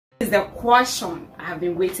the question I have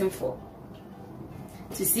been waiting for.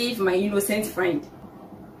 To see if my innocent friend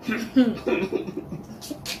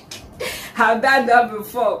have done that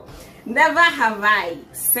before. Never have I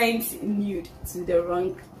sent nude to the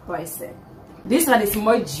wrong person. This one is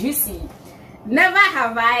more juicy. Never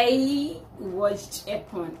have I watched a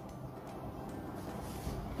porn.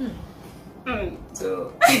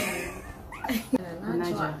 So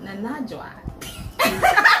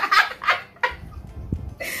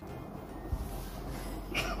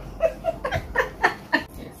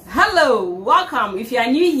hello, welcome. If you are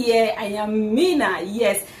new here, I am Minah.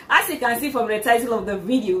 Yes, as you can see from the title of the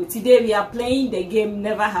video, today we are playing the game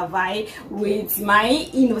Never Have I with my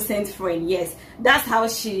innocent friend. Yes, that's how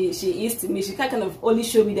she is to me. She can kind of only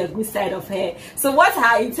show me the good side of her. So what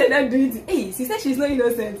her intended doing? Hey, she said she's not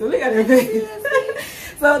innocent. So look at her face.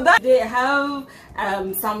 So that they have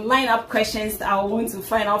some lineup questions I want to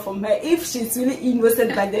find out from her if she's really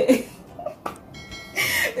innocent, but if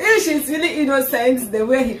she's really innocent the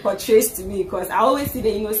way he portrays to me, because I always see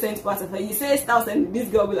the innocent part of her. He says stuff and this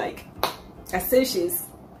girl be like, I say she's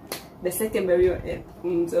the second berry on earth.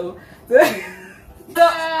 So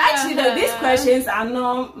actually these questions are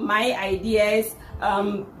not my ideas.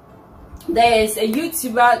 There's a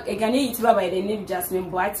YouTuber, a Ghanaian YouTuber by the name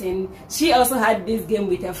Jasmine Boateng. She also had this game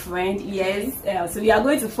with a friend. Yes, so we are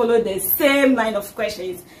going to follow the same line of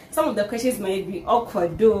questions. Some of the questions might be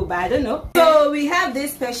awkward though, but I don't know. So we have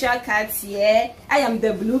this special cards here. I am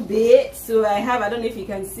the blue bait. So I have, I don't know if you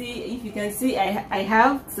can see. If you can see, I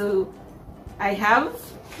have. So I have.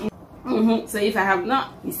 So if I have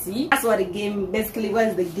not, you see, that's what the game, basically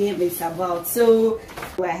what the game is about. So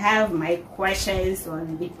I have my questions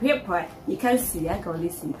on the paper. You can see, I can only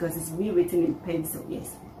see because it's being written in pencil.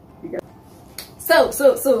 Yes. So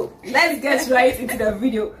let's get right into the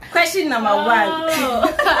video. Question number one.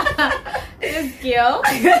 This girl.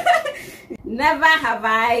 Never have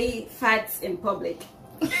I fat in public.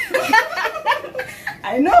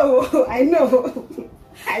 I know. Seriously?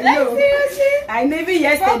 I know.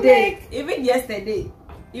 Even yesterday.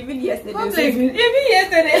 So if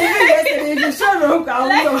you show wrong, I will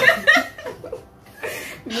know.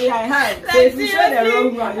 Yeah, I have. So if you show the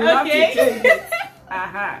wrong one, you have to change it.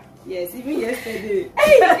 Yes, even yesterday.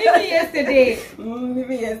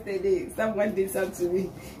 Even yesterday, someone did something to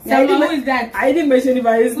me. Someone, who is that? I didn't mention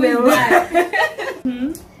anybody's name.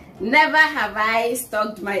 Never have I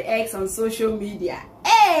stalked my ex on social media.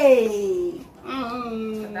 Hey!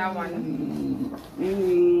 That one.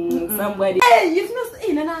 Somebody. Hey, you've not.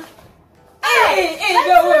 Hey, Nana. Hey,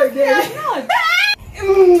 don't worry.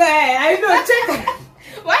 I know. Check.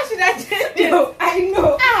 Why should I check this? No, I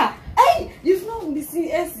know. Hey, you've not seen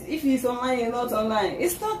if he's online or not online.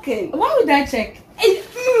 It's talking. Why would I check? Hey,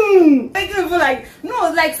 I feel like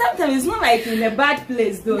no, like sometimes it's not like in a bad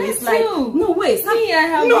place though. It's like no wait. Me,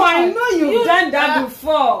 I know you've done that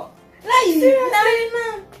before. Like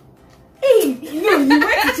seriously. Hey, no, you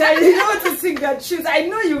went to China, you know what to sing that truth. I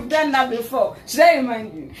know you've done that before. Should I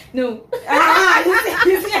remind you? No.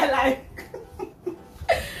 You see, like.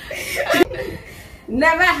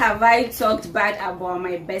 Never have I talked bad about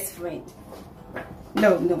my best friend.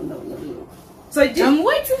 No. So I'm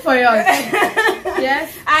waiting for yours.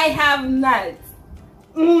 Yes. I have not.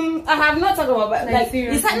 I have not talked about bad. Like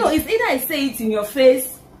it's either I say it in your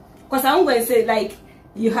face, because I'm going to say like.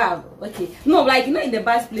 You have okay no like not in the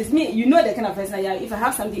bad place. Me, you know the kind of person I am. If I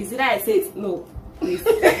have something, is it I say it no please.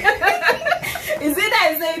 Is it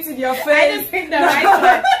I say it in your face? I just picked the right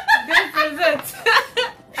one. This is it.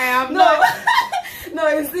 I am not. No,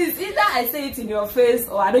 it's either I say it in your face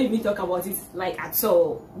or I don't even talk about it like at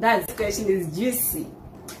all. That question is juicy.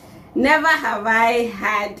 Never have I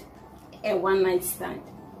had a one-night stand.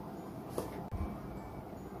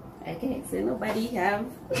 Okay, so nobody have.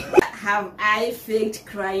 Have I faked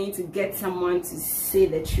crying to get someone to say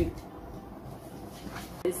the truth?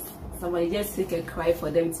 Somebody just fake a cry for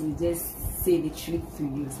them to just say the truth to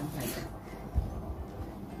you, something like that.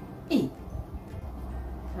 Hey,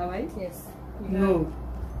 have I? Yes. No.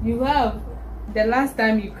 You have. The last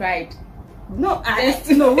time you cried. No,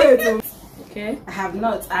 no wait. Okay. I have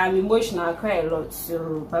not. I'm emotional. I cry a lot,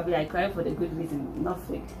 so probably I cry for the good reason, not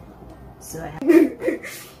fake. So I have.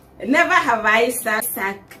 Never have I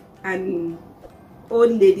sucked an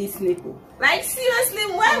old lady's nipple. Like seriously,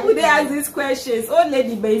 why would they ask these questions? Old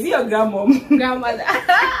lady, but is it your grandmom? Grandmother.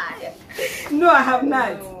 No, I have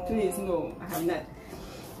not. No. Please, no, I have not.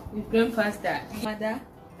 You've grown faster. Mother.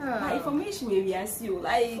 My information will be as you.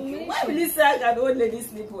 Like, why will you suck an old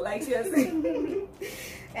lady's nipple? Like seriously.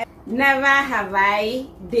 Never have I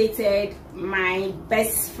dated my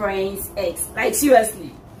best friend's ex. Like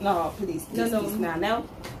seriously. No, please. No.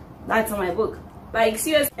 That's on my book. Like,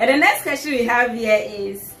 seriously. And the next question we have here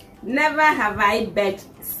is, never have I begged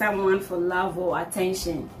someone for love or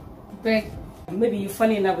attention. Beg. Maybe you fall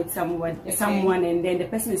in love with someone, and then the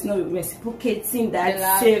person is not reciprocating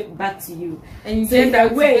that say back to you. And you so in a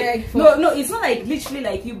way, no, it's not like literally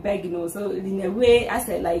like you beg, you know. So in a way, I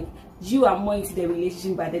said like you are more into the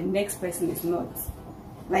relationship, but the next person is not.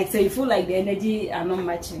 Like, so you feel like the energy are not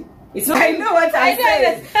matching. It's not. I know what I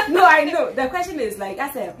said. No, I know. The question is like,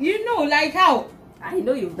 I said, you know, like how? I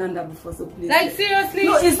know you've done that before, so please. Like, seriously?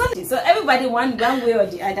 No, it's not. So everybody one way or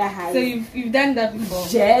the other has. So you've done that before?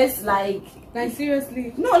 Yes, like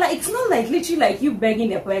seriously? No, like it's not like literally like you begging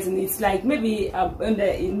the person. It's like maybe in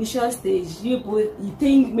the initial stage you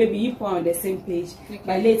think maybe you put on the same page,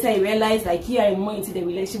 but later you realize like you are more into the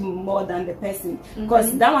relationship more than the person,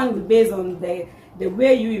 because that one will based on the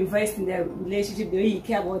way you invest in the relationship, the way you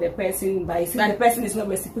care about the person, but the person is not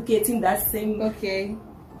reciprocating that same. Okay.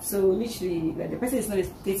 So literally, like, the person is not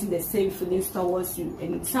reciprocating the same feelings towards you,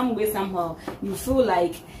 and in some way, somehow, you feel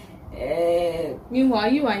like.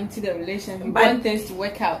 Meanwhile, you are into the relationship. You want things to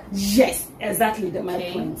work out. Yes, exactly. My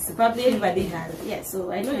point. So probably everybody has. Yeah. So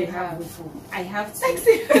I know you have before. I have to. Like,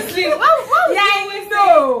 seriously? Wow.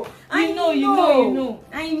 Yeah, I know. You know.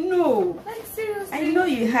 I know. Like, seriously? I know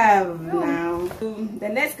you have now. The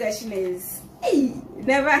next question is: hey,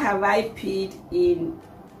 never have I peed in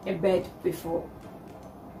a bed before.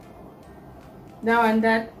 Now and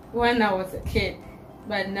that when I was a kid,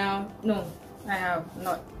 but now no, I have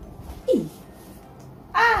not.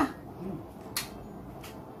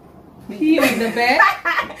 Pee on the bed?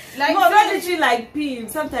 Like, no, not literally like pee.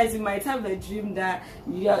 Sometimes you might have a dream that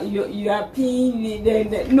you are peeing.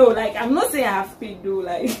 Then no, like I'm not saying I have peed though,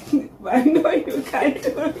 like, but I know you can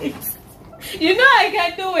do it. You know I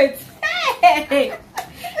can do it. Hey.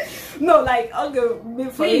 No, like okay,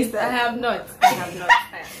 please, I have not.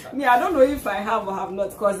 Yeah, I don't know if I have or have not,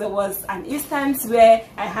 because there was an instance where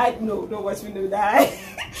I had don't watch me do that.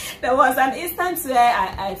 There was an instance where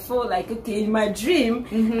I felt like, okay, in my dream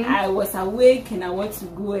I was awake and I want to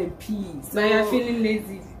go and pee. So but you're feeling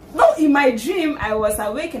lazy. No, in my dream I was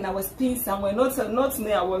awake and I was peeing somewhere, not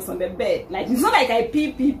near. I was on the bed. Like, it's not like I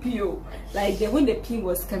pee. Like when the pee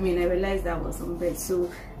was coming, I realized that I was on bed.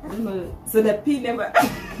 So I don't know. So the pee never.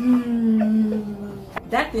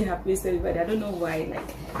 That thing happens to everybody. I don't know why.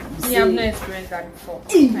 Like, I have not experienced that before.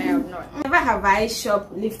 I have not. Never have I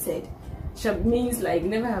shoplifted. Shop means like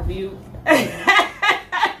never have you.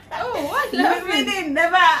 Oh, what? Meaning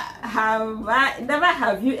never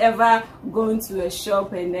have you ever gone to a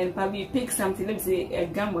shop and then probably pick something, let me say a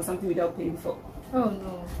gum or something, without paying for. Oh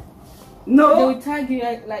no. No. They will tag you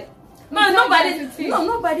like. No,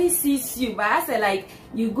 nobody sees you. But I said like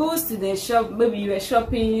you go to the shop, maybe you were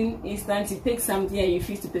shopping instant, you pick something and you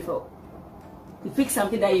refuse to pay for. You pick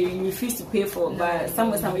something that you refuse to pay for, but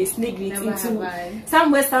somehow you sneaked it into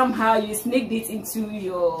somehow you sneaked it into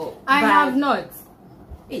your bag. I have not.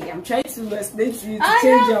 Hey, I'm trying to explain to you to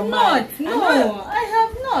change your mind. No, I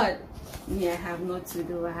have not. Yeah, I have not to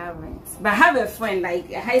do. I haven't. But I have a friend, like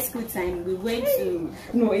a high school time. We went to.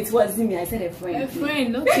 No, it wasn't me. I said a friend. A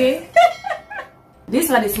friend, okay. This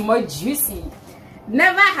one is more juicy.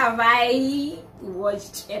 Never have I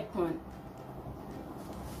watched a porn.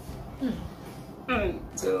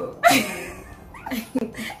 So,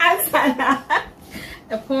 answer now.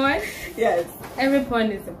 A porn? Yes. Every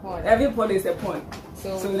porn is a porn. Every porn is a porn.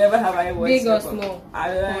 So never have I watched. Big or small?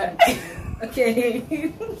 Okay.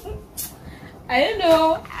 I don't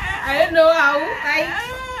know how.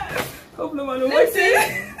 Hope no one will watch it.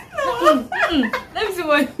 Let me see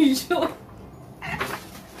what you show.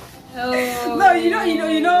 Oh. No, you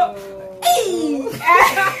know.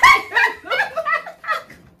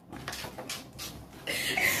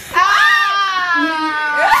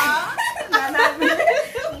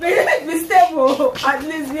 Be stable. At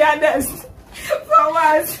least be honest. For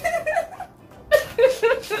once.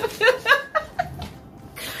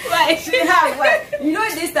 Right, she have what? You know,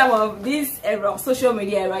 this time of this era, social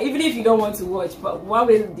media era, even if you don't want to watch, but one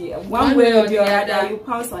way or the other, you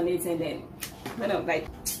pounce on it and then like,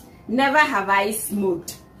 never have I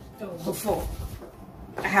smoked before.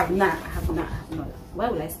 I have not. Why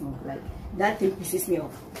would I smoke? Like, that thing pisses me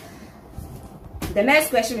off. The next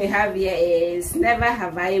question we have here is, never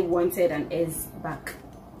have I wanted an ex back.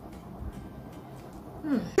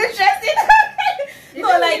 Interesting. No,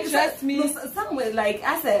 like trust me. Somewhere like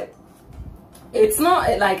I said, it's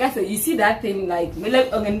not like I said. You see that thing like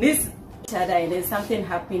on this each other, and then something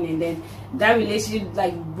happened, and then that relationship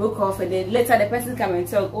like broke off, and then later the person come and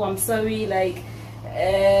talk, oh, I'm sorry, like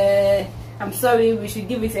I'm sorry, we should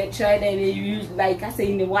give it a try. Then you like I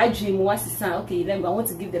say in the wild dream, what's the sound? Okay, then I want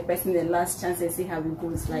to give the person the last chance and see how it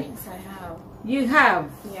goes. Like yes, I have. You have?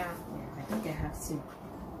 Yeah. I think I have too.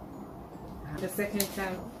 The second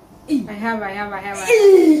time. I have.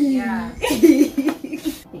 Yeah.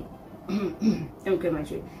 Let me get my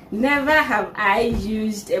trade. Never have I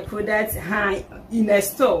used a product in a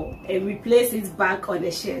store and replace it back on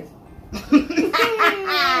the shelf.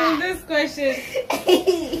 This question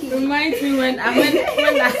reminds me when I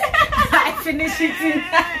finish eating.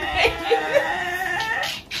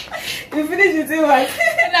 You finish eating what?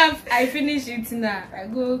 When I finish eating now, I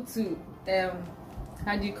go to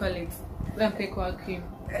how do you call it? Pequot cream.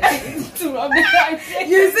 To rub the rice.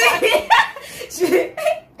 You see,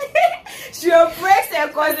 she'll press a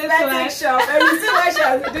cosmetic shop and you see what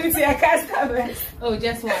she'll do to your customers. Oh,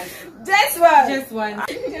 just one. Just one. Just one.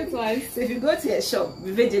 Just one. So if you go to a shop,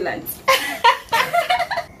 be vigilant.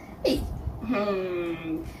 Hey.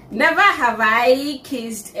 Never have I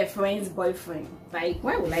kissed a friend's boyfriend. Like,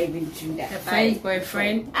 why would I even do that? A friend's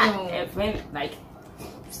boyfriend? Oh. A friend, like.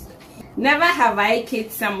 Never have I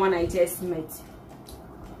kissed someone I just met.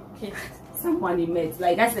 Okay. Someone you met.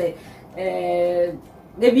 Like I said,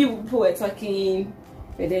 maybe people were talking,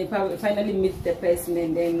 but then you finally meet the person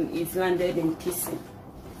and then it's landed in kissing.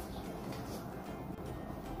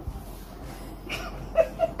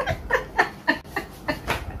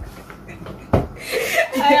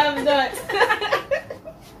 I am not.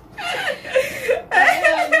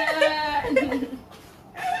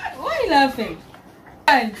 Why are you laughing?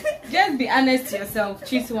 Just be honest to yourself.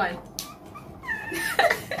 Choose one.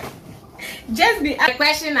 Just be. The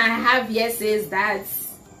question I have here says that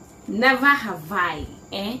never have I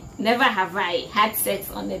had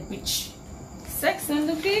sex on the beach. Sex on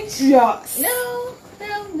the beach? Yes. No. I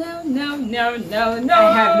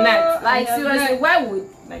have not. Like seriously, why would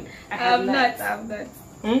like I have not.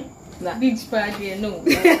 No. Beach party, no.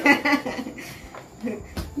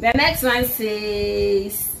 The next one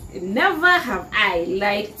says never have I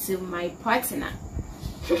lied to my partner.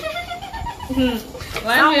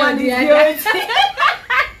 One way or the other.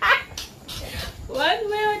 One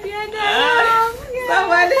way or the other.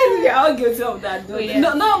 Someone, we are all guilty of that though. Oh, yeah.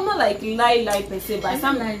 No, not like lie per se, but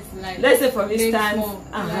some lies. Let's say for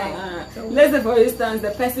instance,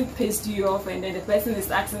 the person pissed you off and then the person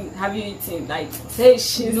is asking, have you eaten? Like say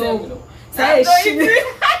she no. Say she.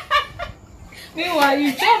 Meanwhile,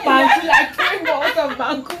 you chop banku like 3 balls of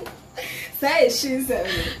banku. Say she said.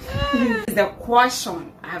 It's the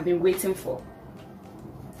question I have been waiting for.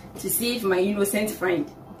 To see if my innocent friend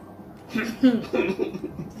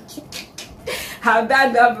have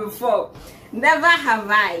done that before. Never have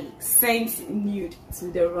I sent nude to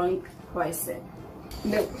the wrong person.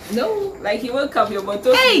 No. Like you woke up your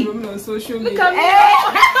bottle room on social media. Look at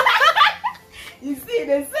me. You see,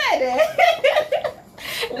 they said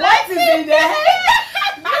what is in the head?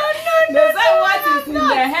 No. They said what is in the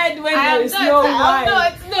head when there is no wine. They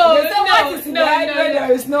said what is in the head when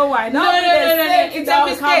there is no wine. No. It's a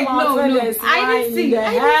mistake. No. I didn't see.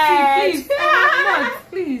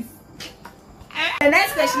 Please. The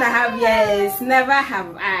next question I have here is never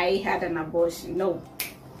have I had an abortion. No.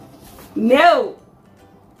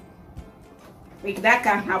 Like that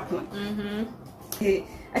can happen.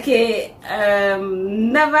 Okay,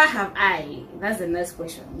 never have I, that's the next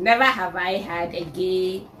question. Never have I had a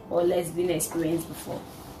gay or lesbian experience before.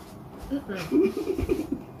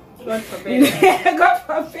 God forbid.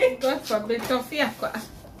 God forbid. Sophia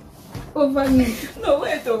over me. No,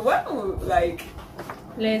 wait, what like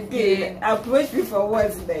lesbian approach me for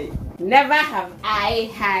what today? Never have I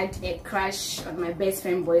had a crush on my best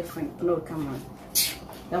friend boyfriend. No, come on.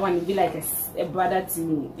 That one will be like a brother to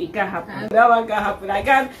me. It can't happen. That one can't happen. I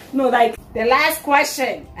can't. No, like the last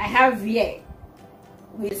question I have here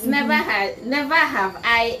is never have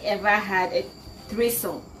I ever had a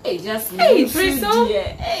threesome. Hey, just threesome.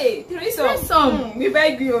 Hey, threesome. We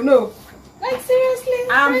beg you, no. Like seriously?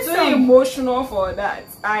 I'm too emotional for that.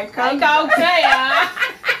 I can't cry.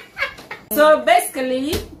 So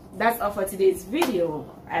basically, that's all for today's video.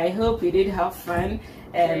 I hope you did have fun.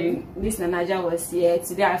 Miss Nanaja was here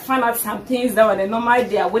today. I found out some things that were the normal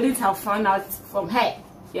day I wouldn't have found out from her.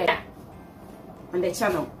 Yeah, on the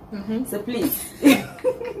channel. So please,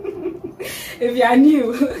 if you are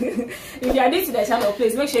new, if you are new to the channel,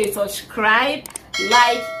 please make sure you subscribe,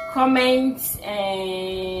 like, comment,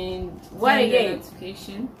 and what again?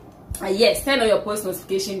 Notification. Yes, turn on your post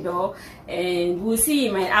notification bell, and I'll see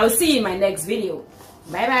you in my next video.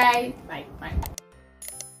 Bye.